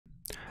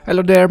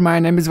Hello there, my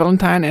name is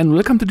Valentine and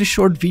welcome to this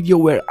short video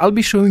where I'll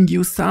be showing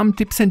you some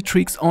tips and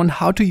tricks on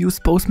how to use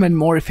Postman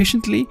more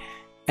efficiently,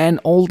 and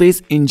all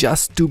this in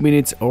just 2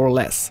 minutes or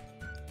less.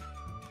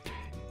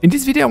 In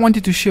this video I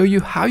wanted to show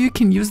you how you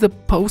can use the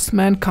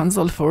Postman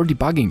console for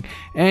debugging,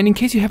 and in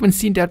case you haven't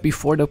seen that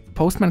before, the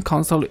Postman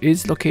console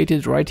is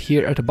located right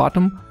here at the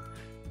bottom,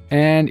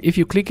 and if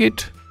you click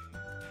it,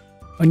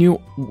 a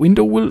new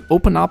window will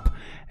open up,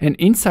 and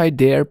inside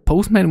there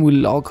Postman will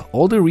log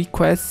all the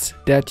requests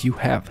that you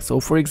have. So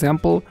for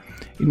example,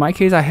 in my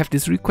case I have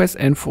this request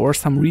and for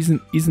some reason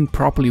isn't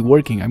properly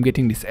working. I'm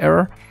getting this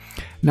error.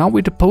 Now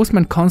with the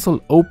Postman console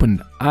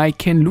open, I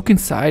can look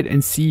inside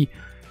and see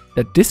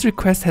that this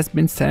request has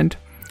been sent,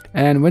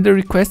 and when the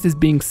request is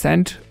being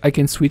sent I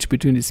can switch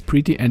between this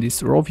pretty and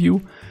this raw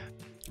view.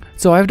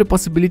 So I have the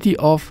possibility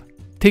of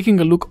taking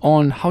a look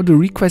on how the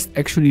request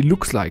actually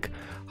looks like.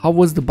 How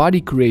was the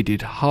body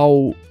created?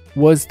 How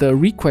was the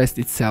request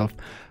itself?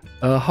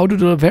 How do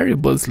the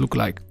variables look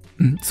like?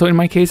 So in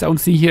my case I will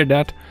see here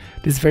that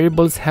these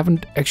variables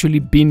haven't actually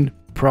been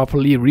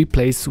properly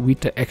replaced with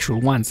the actual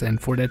ones, and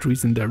for that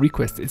reason the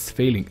request is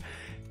failing.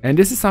 And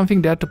this is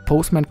something that the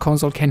Postman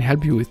console can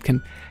help you with,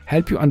 can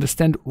help you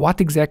understand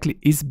what exactly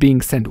is being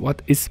sent,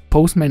 what is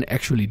Postman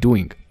actually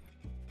doing.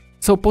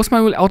 So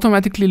Postman will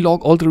automatically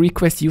log all the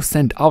requests you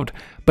send out,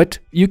 but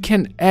you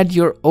can add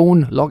your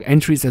own log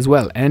entries as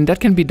well, and that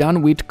can be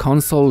done with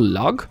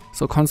console-log,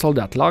 so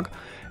console.log.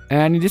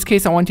 And in this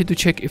case I wanted to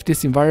check if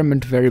this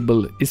environment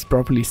variable is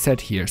properly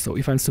set here. So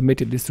if I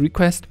submitted this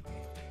request,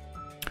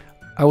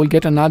 I will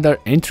get another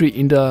entry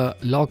in the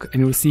log,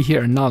 and you'll see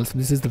here a null. So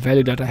this is the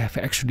value that I have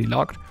actually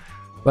logged,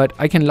 but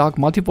I can log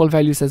multiple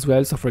values as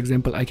well. So for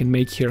example, I can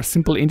make here a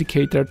simple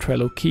indicator,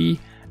 Trello key,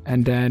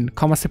 and then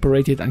comma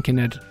separated, and can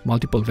add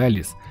multiple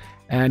values,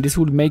 and this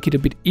would make it a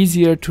bit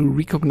easier to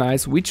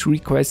recognize which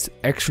requests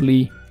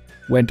actually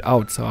went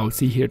out. So I'll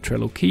see here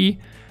Trello key,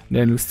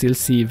 then we'll still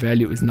see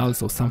value is null,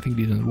 so something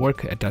didn't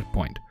work at that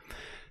point.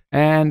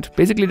 And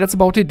basically that's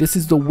about it. This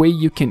is the way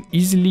you can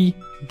easily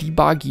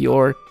debug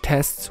your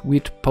tests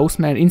with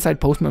Postman. Inside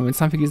Postman, when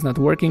something is not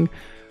working,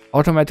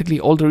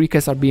 automatically all the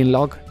requests are being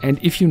logged, and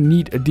if you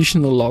need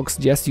additional logs,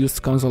 just use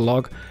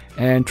console-log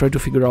and try to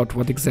figure out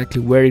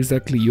where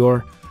exactly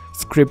your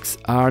scripts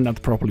are not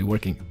properly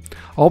working.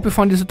 I hope you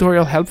found this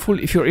tutorial helpful.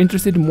 If you're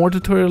interested in more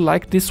tutorials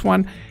like this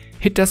one,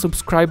 hit that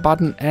subscribe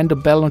button and the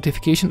bell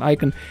notification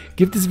icon.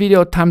 Give this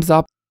video a thumbs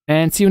up,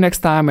 and see you next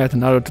time at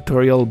another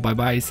tutorial. Bye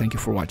bye, thank you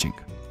for watching.